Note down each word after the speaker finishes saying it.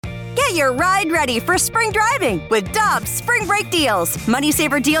Get your ride ready for spring driving with Dobbs Spring Break Deals. Money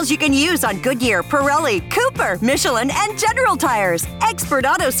saver deals you can use on Goodyear, Pirelli, Cooper, Michelin, and General Tires. Expert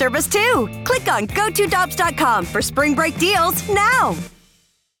auto service too. Click on GoToDobbs.com for spring break deals now.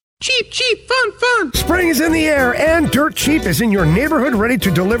 Cheap, cheap, fun, fun. Spring is in the air, and Dirt Cheap is in your neighborhood ready to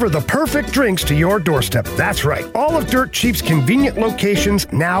deliver the perfect drinks to your doorstep. That's right. All of Dirt Cheap's convenient locations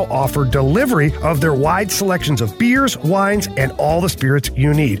now offer delivery of their wide selections of beers, wines, and all the spirits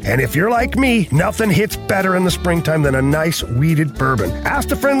you need. And if you're like me, nothing hits better in the springtime than a nice weeded bourbon. Ask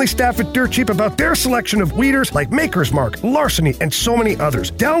the friendly staff at Dirt Cheap about their selection of weeders like Maker's Mark, Larceny, and so many others.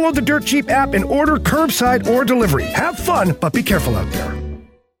 Download the Dirt Cheap app and order curbside or delivery. Have fun, but be careful out there.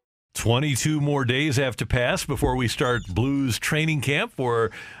 22 more days have to pass before we start Blues training camp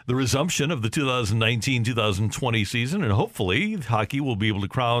for the resumption of the 2019-2020 season, and hopefully hockey will be able to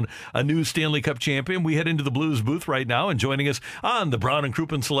crown a new Stanley Cup champion. We head into the Blues booth right now, and joining us on the Brown and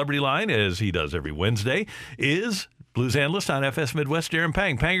Crouppen Celebrity Line, as he does every Wednesday, is Blues analyst on FS Midwest, Darren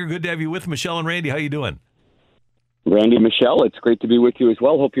Pang. Panger, good to have you with Michelle and Randy. How you doing? Randy, Michelle, it's great to be with you as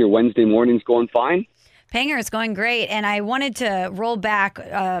well. Hope your Wednesday morning's going fine. Panger, it's going great, and I wanted to roll back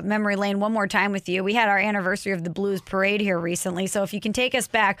memory lane one more time with you. We had our anniversary of the Blues Parade here recently, so if you can take us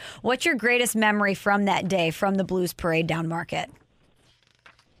back, what's your greatest memory from that day, from the Blues Parade down Market?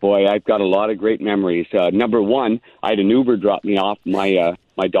 Boy, I've got a lot of great memories. Number one, I had an Uber drop me off. My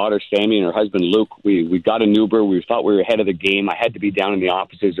daughter, Sammy, and her husband, Luke, we got an Uber. We thought we were ahead of the game. I had to be down in the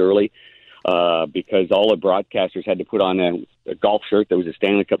offices early because all the broadcasters had to put on a golf shirt that was a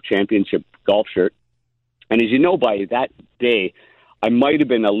Stanley Cup Championship golf shirt. And as you know, by that day, I might have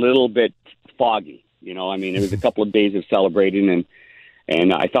been a little bit foggy. You know, I mean, it was a couple of days of celebrating,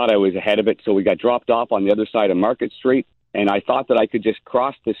 and I thought I was ahead of it. So we got dropped off on the other side of Market Street, and I thought that I could just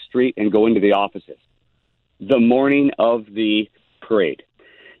cross the street and go into the offices the morning of the parade.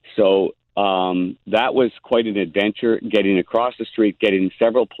 So that was quite an adventure, getting across the street, getting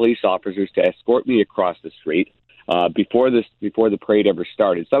several police officers to escort me across the street before the parade ever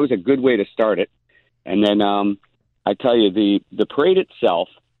started. So that was a good way to start it. And then I tell you, the parade itself,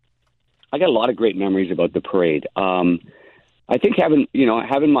 I got a lot of great memories about the parade. I think having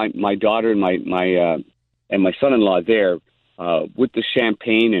my daughter and my son-in-law there with the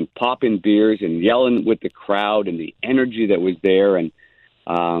champagne and popping beers and yelling with the crowd and the energy that was there, and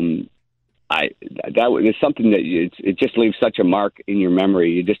that was something that it just leaves such a mark in your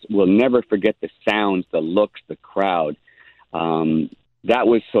memory. You just will never forget the sounds, the looks, the crowd. That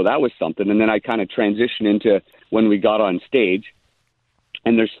was something. And then I kind of transitioned into when we got on stage,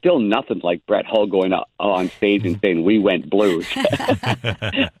 and there's still nothing like Brett Hull going up on stage and saying, "We went Blues."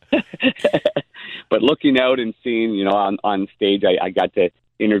 But looking out and seeing, on stage, I got to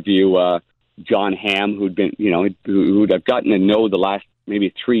interview John Hamm, who'd I've gotten to know the last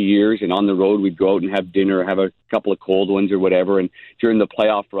maybe 3 years, and on the road we'd go out and have dinner, have a couple of cold ones or whatever. And during the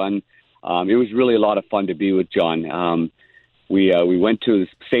playoff run, it was really a lot of fun to be with John. We went to the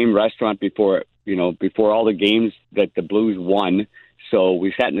same restaurant before all the games that the Blues won. So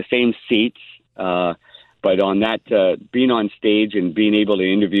we sat in the same seats. But on that, being on stage and being able to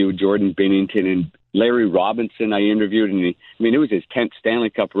interview Jordan Binnington and Larry Robinson, I interviewed, and it was his 10th Stanley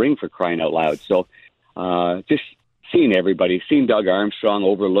Cup ring, for crying out loud. So just seeing everybody, seeing Doug Armstrong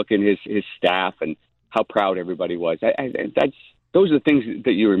overlooking his staff and how proud everybody was. Those are the things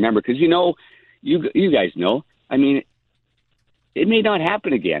that you remember, because you guys know. I mean, it may not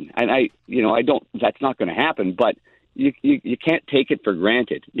happen again, and I don't. That's not going to happen. But you can't take it for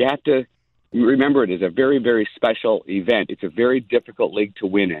granted. You have to remember it as a very, very special event. It's a very difficult league to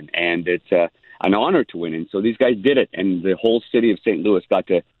win in, and it's an honor to win in. So these guys did it, and the whole city of St. Louis got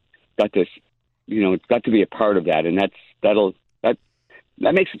to be a part of that, and that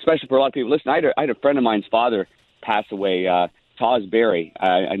makes it special for a lot of people. Listen, I had a friend of mine's father pass away, Taz Barry.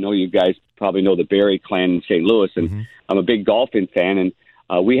 I know you guys probably know the Barry clan in St. Louis, and I'm a big golfing fan, and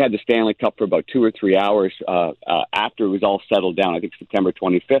we had the Stanley Cup for about 2 or 3 hours after it was all settled down. I think September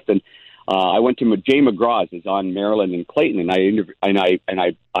 25th, and I went to Jay McGraw's, is on Maryland and Clayton, and I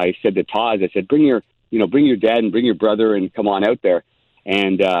said to Taz, I said, bring your dad and bring your brother and come on out there,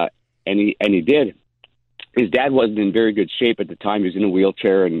 and he did. His dad wasn't in very good shape at the time. He was in a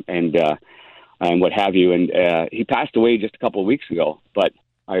wheelchair and what have you, and he passed away just a couple of weeks ago. But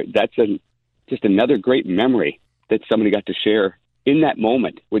that's just another great memory that somebody got to share in that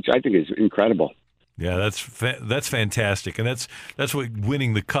moment, which I think is incredible. Yeah, that's fantastic, and that's what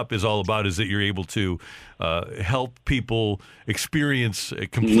winning the cup is all about. Is that you're able to help people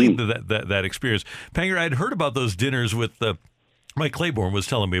complete that experience. Panger, I'd heard about those dinners with Mike Claiborne was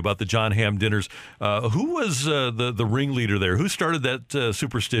telling me about the John Hamm dinners. Who was the ringleader there? Who started that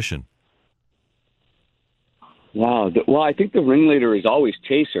superstition? Wow. Well, I think the ringleader is always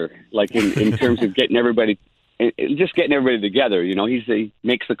Chaser, like in terms of getting everybody, just getting everybody together. He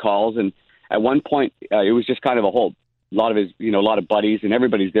makes the calls, and at one point it was just kind of a lot of buddies, and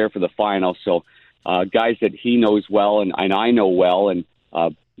everybody's there for the final. So guys that he knows well, and I know well, and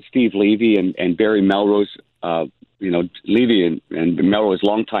Steve Levy and Barry Melrose. Levy and Melrose,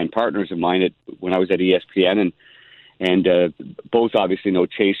 longtime partners of mine when I was at ESPN, and both obviously know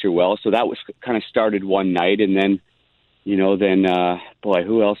Chaser well. So that was kind of started one night, and then,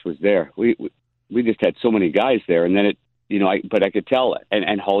 who else was there? We just had so many guys there, and then I could tell,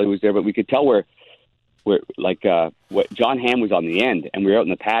 and Holly was there, but we could tell where what John Hamm was on the end, and we were out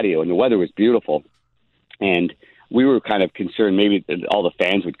in the patio, and the weather was beautiful, and we were kind of concerned maybe that all the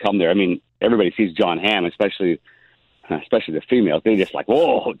fans would come there. I mean, everybody sees John Hamm, especially the females. They're just like,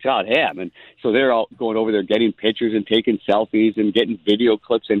 whoa, John Hamm. And so they're all going over there getting pictures and taking selfies and getting video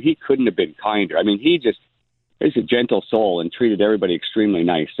clips, and he couldn't have been kinder. I mean, he's a gentle soul and treated everybody extremely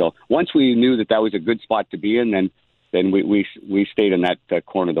nice. So once we knew that was a good spot to be in, then we stayed in that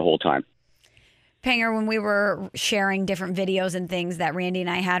corner the whole time. Panger, when we were sharing different videos and things that Randy and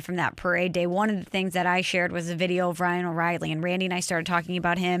I had from that parade day, one of the things that I shared was a video of Ryan O'Reilly. And Randy and I started talking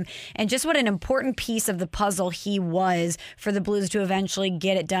about him and just what an important piece of the puzzle he was for the Blues to eventually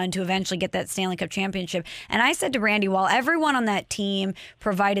get it done, to eventually get that Stanley Cup championship. And I said to Randy, while everyone on that team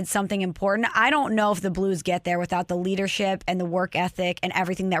provided something important, I don't know if the Blues get there without the leadership and the work ethic and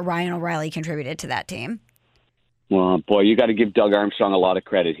everything that Ryan O'Reilly contributed to that team. Well, boy, you got to give Doug Armstrong a lot of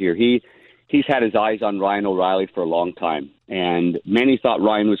credit here. He's had his eyes on Ryan O'Reilly for a long time, and many thought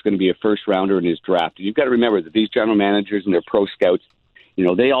Ryan was going to be a first-rounder in his draft. You've got to remember that these general managers and their pro scouts,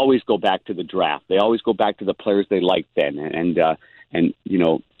 they always go back to the draft. They always go back to the players they liked then. So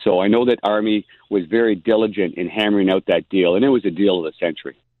I know that Army was very diligent in hammering out that deal, and it was a deal of the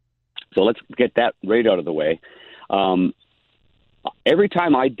century. So let's get that right out of the way. Every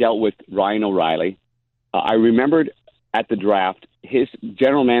time I dealt with Ryan O'Reilly, I remembered at the draft, his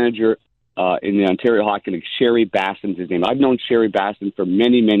general manager in the Ontario Hockey League, Sherry Basson's his name. I've known Sherry Basson for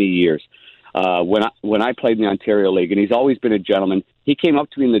many, many years. When I played in the Ontario League, and he's always been a gentleman. He came up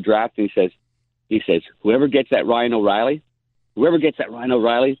to me in the draft and he says, whoever gets that Ryan O'Reilly,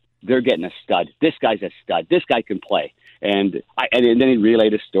 they're getting a stud. This guy's a stud. This guy can play. And then he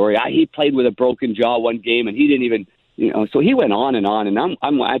relayed a story. He played with a broken jaw one game, and he didn't even. So he went on, and I'm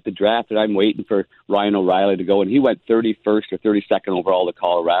at the draft, and I'm waiting for Ryan O'Reilly to go, and he went 31st or 32nd overall to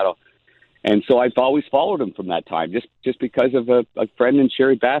Colorado. And so I've always followed him from that time, just because of a friend in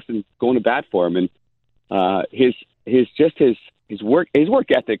Sherry Basson going to bat for him, and his work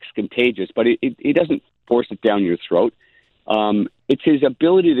ethic's contagious, but he doesn't force it down your throat. It's his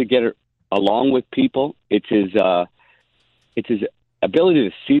ability to get along with people. It's his ability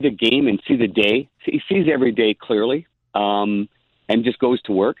to see the game and see the day. He sees every day clearly, and just goes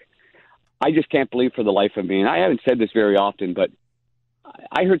to work. I just can't believe for the life of me, and I haven't said this very often, but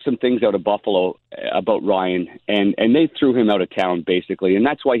I heard some things out of Buffalo about Ryan, and they threw him out of town, basically. And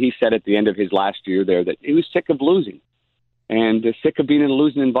that's why he said at the end of his last year there that he was sick of losing and sick of being in a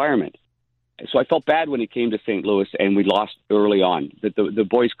losing environment. So I felt bad when he came to St. Louis and we lost early on, that the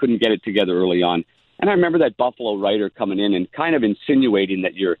boys couldn't get it together early on. And I remember that Buffalo writer coming in and kind of insinuating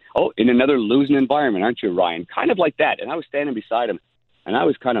that you're, in another losing environment, aren't you, Ryan? Kind of like that. And I was standing beside him, and I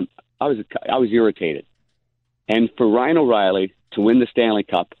was irritated. And for Ryan O'Reilly to win the Stanley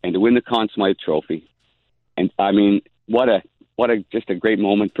Cup and to win the Conn Smythe Trophy, and I mean, what a just a great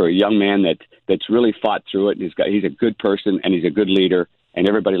moment for a young man that's really fought through it. And he's a good person, and he's a good leader, and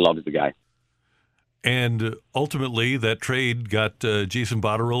everybody loves the guy. And ultimately, that trade got Jason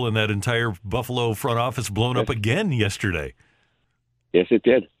Botterill and that entire Buffalo front office blown up again yesterday. Yes, it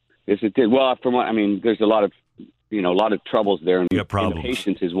did. Well, there's a lot of troubles there, and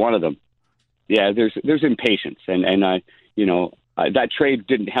impatience is one of them. Yeah, there's impatience, and that trade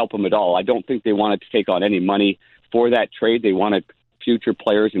didn't help them at all. I don't think they wanted to take on any money for that trade. They wanted future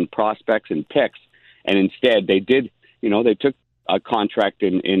players and prospects and picks, and instead they did. They took a contract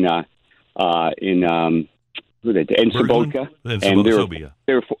in Sobotka, and they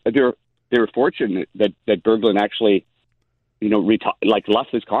were fortunate that Berglund actually,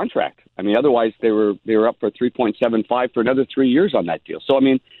 left his contract. I mean, otherwise they were up for $3.75 for another 3 years on that deal. So I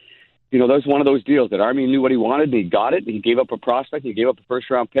mean, that was one of those deals that Army knew what he wanted, and he got it. He gave up a prospect, he gave up a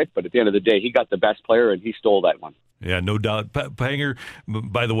first-round pick, but at the end of the day, he got the best player, and he stole that one. Yeah, no doubt. Panger,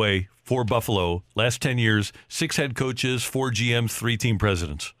 by the way, for Buffalo, last 10 years, 6 head coaches, 4 GMs, 3 team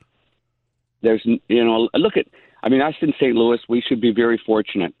presidents. There's, I mean, us in St. Louis, we should be very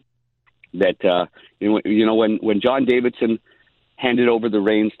fortunate that when John Davidson handed over the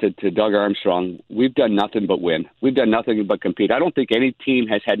reins to Doug Armstrong, we've done nothing but win. We've done nothing but compete. I don't think any team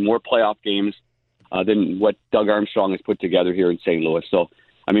has had more playoff games than what Doug Armstrong has put together here in St. Louis. So,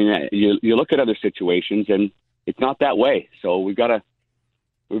 I mean, you look at other situations, and it's not that way. So we're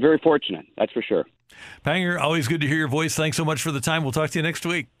very fortunate, that's for sure. Panger, always good to hear your voice. Thanks so much for the time. We'll talk to you next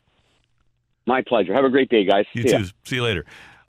week. My pleasure. Have a great day, guys. You too. See you later.